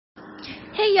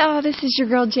Hey y'all, this is your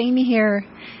girl Jamie here.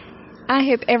 I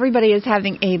hope everybody is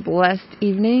having a blessed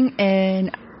evening,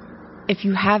 and if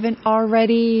you haven't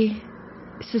already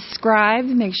subscribed,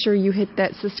 make sure you hit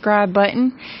that subscribe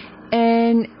button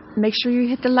and make sure you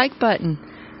hit the like button.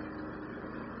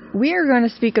 We are going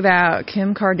to speak about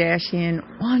Kim Kardashian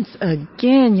once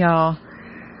again, y'all.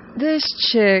 This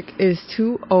chick is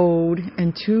too old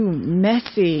and too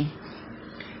messy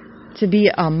to be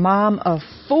a mom of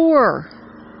 4,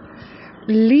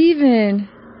 leaving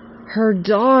her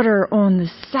daughter on the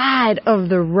side of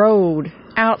the road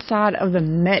outside of the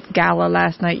Met Gala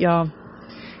last night, y'all.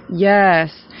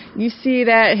 Yes, you see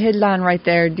that headline right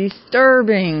there,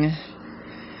 disturbing.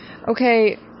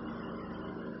 Okay,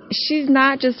 she's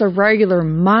not just a regular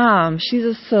mom, she's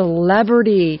a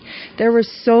celebrity. There were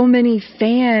so many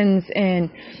fans and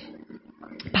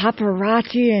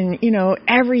paparazzi and,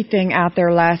 everything out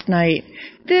there last night.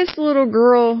 This little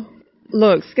girl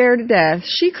looked scared to death.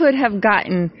 She could have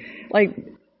gotten,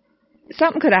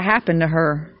 something could have happened to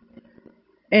her.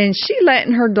 And she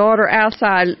letting her daughter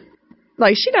outside,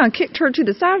 she done kicked her to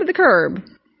the side of the curb.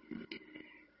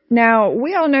 Now,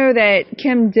 we all know that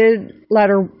Kim did let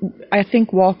her, I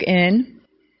think, walk in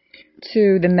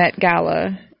to the Met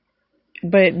Gala.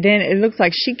 But then it looks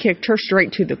like she kicked her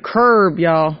straight to the curb,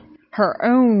 y'all. Her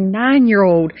own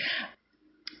 9-year-old.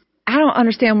 I don't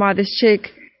understand why this chick,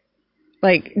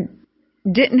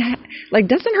 doesn't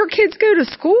her kids go to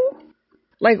school?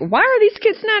 Why are these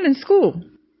kids not in school?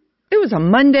 It was a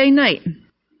Monday night.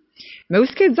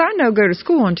 Most kids I know go to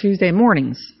school on Tuesday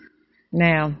mornings.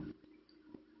 Now,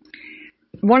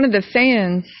 one of the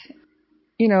fans,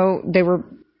 they were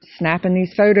snapping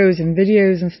these photos and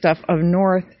videos and stuff of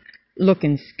North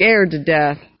looking scared to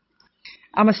death.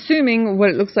 I'm assuming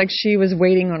what it looks like she was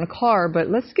waiting on a car, but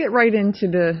let's get right into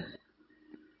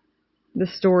the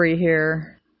story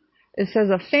here. It says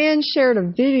a fan shared a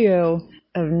video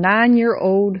of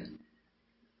 9-year-old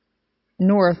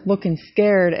North looking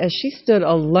scared as she stood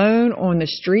alone on the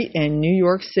street in New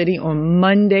York City on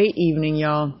Monday evening,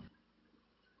 y'all.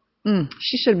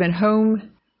 She should have been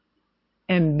home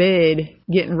in bed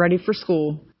getting ready for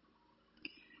school.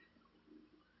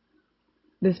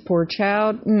 This poor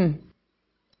child.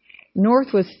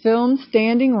 North was filmed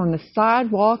standing on the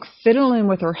sidewalk, fiddling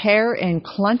with her hair and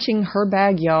clenching her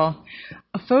bag, y'all.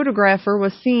 A photographer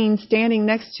was seen standing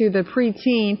next to the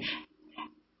preteen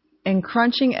and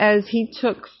crunching as he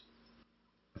took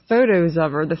photos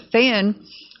of her. The fan,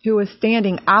 who was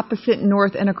standing opposite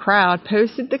North in a crowd,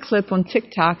 posted the clip on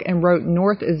TikTok and wrote,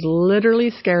 "North is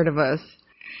literally scared of us."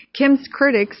 Kim's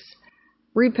critics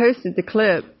reposted the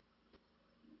clip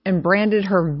and branded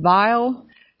her vile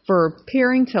for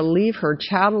appearing to leave her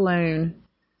child alone.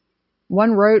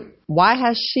 One wrote, "Why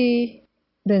has she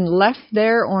been left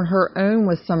there on her own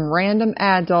with some random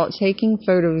adult taking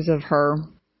photos of her?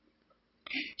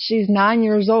 She's 9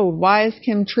 years old. Why is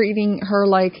Kim treating her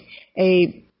like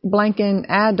a blanking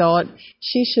adult?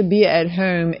 She should be at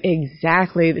home."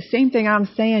 Exactly. The same thing I'm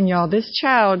saying, y'all. This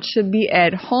child should be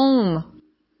at home.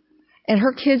 And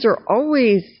her kids are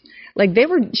always,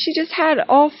 she just had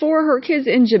all 4 of her kids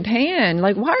in Japan.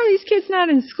 Why are these kids not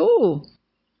in school?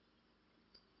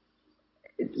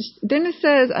 Then it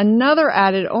says, another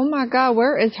added, "Oh my God,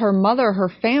 where is her mother, her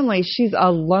family? She's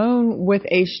alone with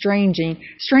a stranger,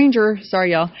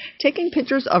 sorry y'all, taking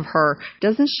pictures of her.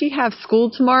 Doesn't she have school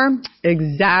tomorrow?"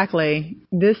 Exactly.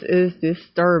 This is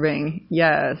disturbing.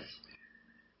 Yes.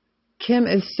 Kim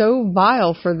is so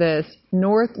vile for this.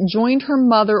 North joined her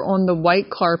mother on the white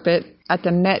carpet at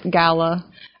the Met Gala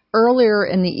earlier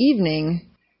in the evening.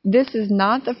 This is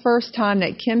not the first time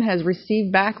that Kim has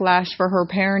received backlash for her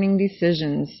parenting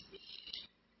decisions.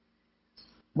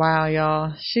 Wow,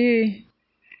 y'all. She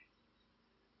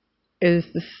is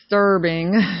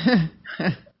disturbing.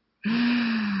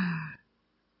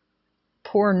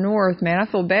 Poor North, man. I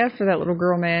feel bad for that little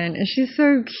girl, man. And she's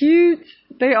so cute.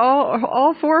 They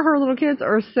all 4 of her little kids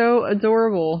are so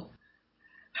adorable.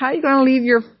 How are you going to leave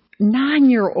your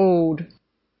 9-year-old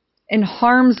in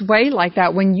harm's way like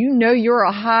that when you know you're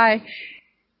a high,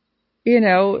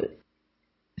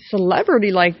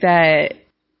 celebrity like that?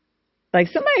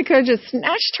 Somebody could have just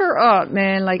snatched her up,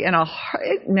 man,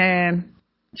 man.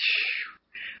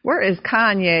 Where is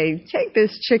Kanye? Take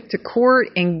this chick to court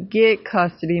and get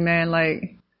custody, man.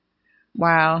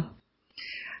 Wow.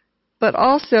 But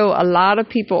also, a lot of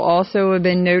people also have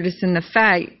been noticing the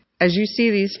fact, as you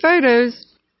see these photos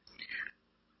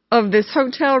of this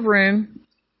hotel room,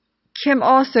 Kim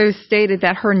also stated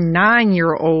that her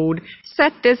 9-year-old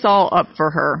set this all up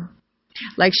for her.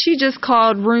 She just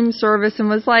called room service and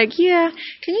was like, "Yeah,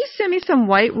 can you send me some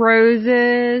white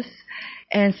roses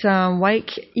and some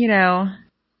white,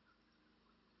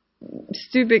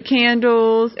 stupid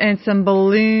candles and some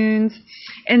balloons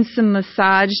and some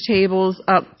massage tables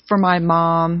up for my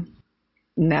mom.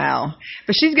 No.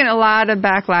 But she's getting a lot of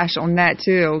backlash on that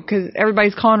too, because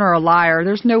everybody's calling her a liar.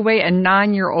 There's no way a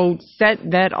 9-year-old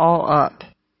set that all up.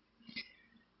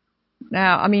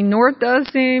 Now, I mean, North does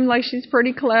seem like she's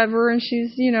pretty clever and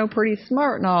she's, pretty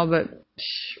smart and all, but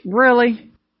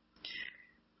really?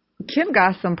 Kim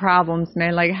got some problems,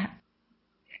 man. Like,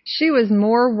 she was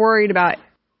more worried about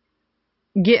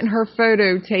getting her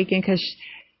photo taken because,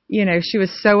 she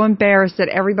was so embarrassed that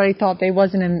everybody thought they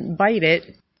wasn't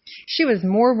invited. She was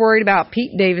more worried about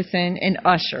Pete Davidson and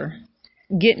Usher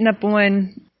getting up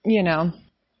on,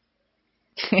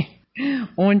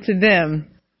 onto them.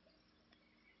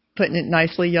 Putting it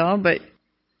nicely, y'all, but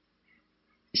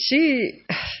she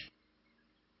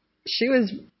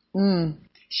is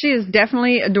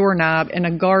definitely a doorknob in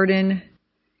a garden.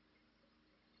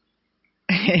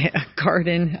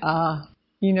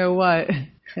 You know what?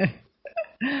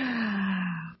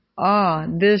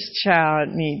 This child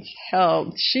needs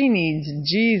help. She needs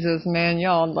Jesus, man,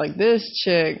 y'all. Like, this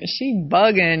chick, she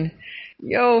bugging.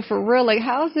 Yo, for real, like,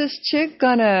 how's this chick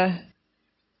gonna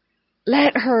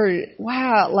let her,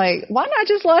 like, why not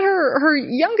just let her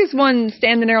youngest one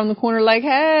standing there on the corner like,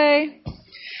 hey.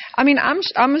 I mean, I'm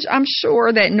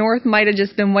sure that North might have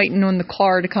just been waiting on the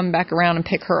car to come back around and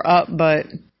pick her up, but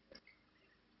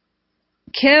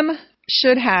Kim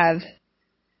should have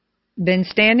been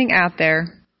standing out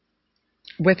there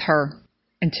with her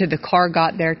until the car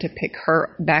got there to pick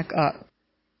her back up.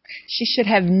 She should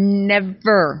have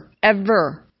never,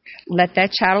 ever let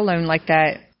that child alone like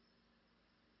that.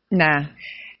 Nah,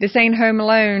 this ain't Home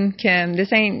Alone, Kim.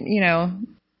 This ain't,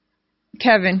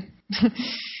 Kevin.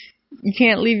 You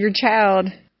can't leave your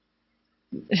child.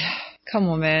 Come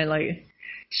on, man. Like,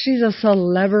 she's a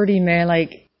celebrity, man.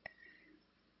 Like,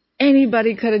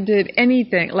 anybody could have did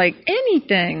anything. Like,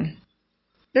 anything.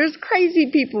 There's crazy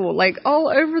people, like, all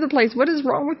over the place. What is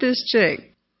wrong with this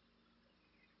chick?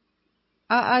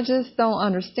 I just don't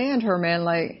understand her, man.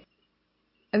 Like,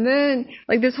 and then,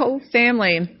 like, this whole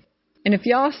family. And if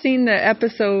y'all seen the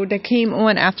episode that came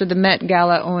on after the Met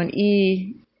Gala on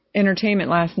E! Entertainment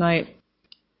last night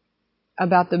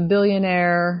about the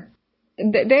billionaire,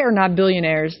 they are not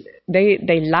billionaires. They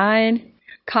lying.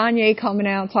 Kanye coming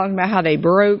out talking about how they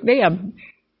broke. They a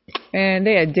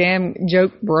damn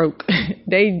joke broke.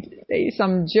 they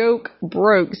some joke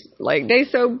brokes. Like, they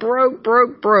so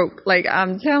broke. Like,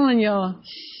 I'm telling y'all.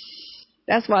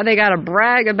 That's why they gotta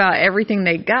brag about everything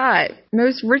they got.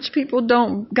 Most rich people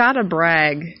don't gotta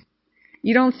brag.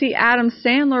 You don't see Adam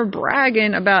Sandler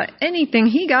bragging about anything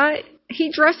he got.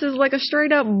 He dresses like a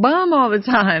straight up bum all the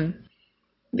time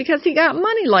because he got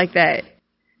money like that.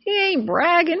 He ain't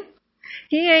bragging.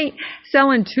 He ain't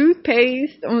selling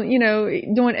toothpaste, doing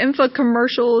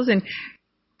infomercials and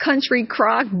country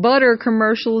crock butter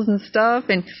commercials and stuff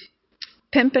and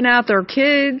pimping out their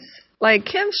kids. Like,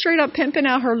 Kim's straight up pimping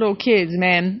out her little kids,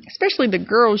 man. Especially the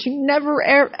girls. You never,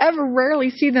 ever rarely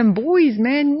see them boys,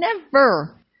 man.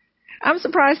 Never. I'm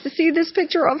surprised to see this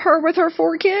picture of her with her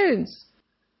 4 kids.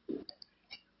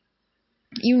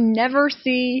 You never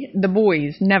see the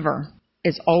boys. Never.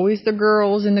 It's always the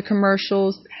girls in the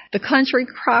commercials. The country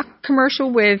crock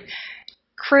commercial with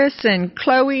Chris and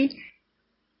Chloe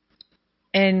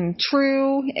and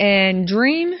True and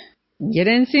Dream. You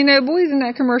didn't see no boys in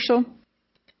that commercial.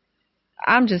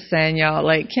 I'm just saying, y'all,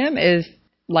 like, Kim is,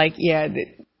 like,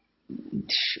 Kanye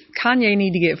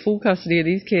need to get full custody of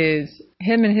these kids.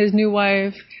 Him and his new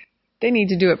wife, they need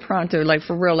to do it pronto, like,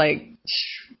 for real, like,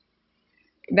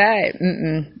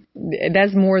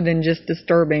 that's more than just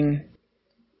disturbing.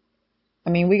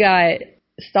 I mean, we got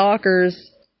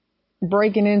stalkers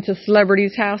breaking into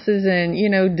celebrities' houses and,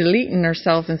 deleting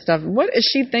herself and stuff. What is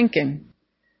she thinking?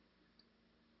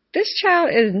 This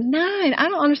child is 9. I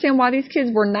don't understand why these kids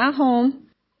were not home.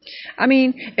 I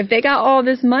mean, if they got all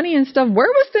this money and stuff, where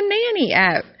was the nanny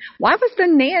at? Why was the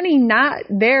nanny not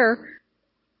there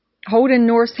holding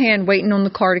North's hand waiting on the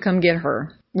car to come get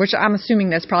her? Which I'm assuming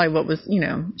that's probably what was,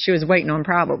 she was waiting on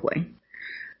probably.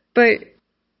 But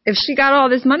if she got all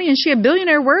this money and she a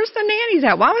billionaire, where's the nannies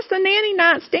at? Why was the nanny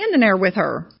not standing there with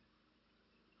her?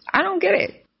 I don't get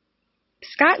it.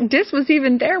 Scott Diss was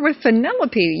even there with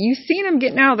Penelope. You seen him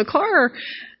getting out of the car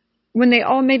when they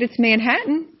all made it to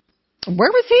Manhattan.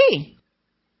 Where was he?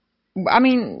 I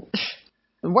mean,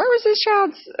 where was this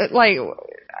child? Like,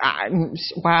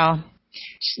 wow.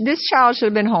 This child should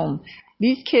have been home.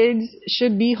 These kids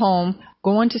should be home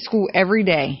going to school every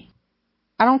day.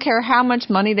 I don't care how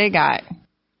much money they got.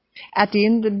 At the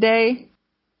end of the day,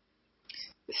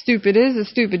 stupid is as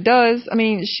stupid does. I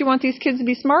mean, she want these kids to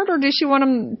be smart, or does she want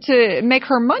them to make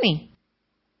her money?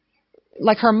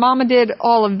 Like her mama did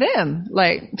all of them.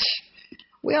 Like,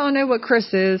 we all know what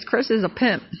Chris is. Chris is a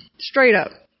pimp. Straight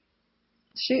up.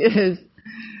 She is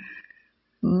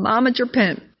momager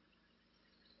pimp.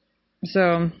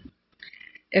 So,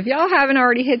 if y'all haven't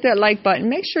already hit that like button,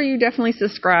 make sure you definitely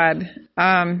subscribe.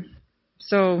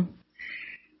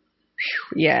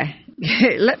 Yeah.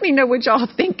 Let me know what y'all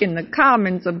think in the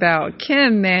comments about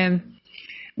Kim, man.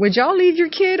 Would y'all leave your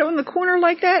kid on the corner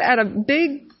like that at a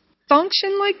big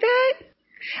function like that?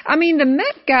 I mean, the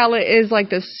Met Gala is like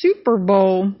the Super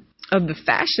Bowl of the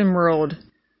fashion world.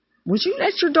 Would you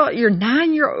let your daughter, your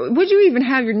 9-year-old, would you even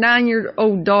have your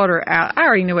 9-year-old daughter out? I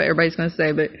already know what everybody's going to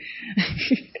say, but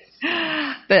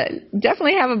but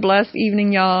definitely have a blessed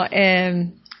evening, y'all.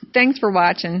 And thanks for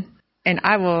watching. And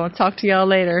I will talk to y'all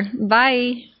later.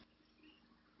 Bye.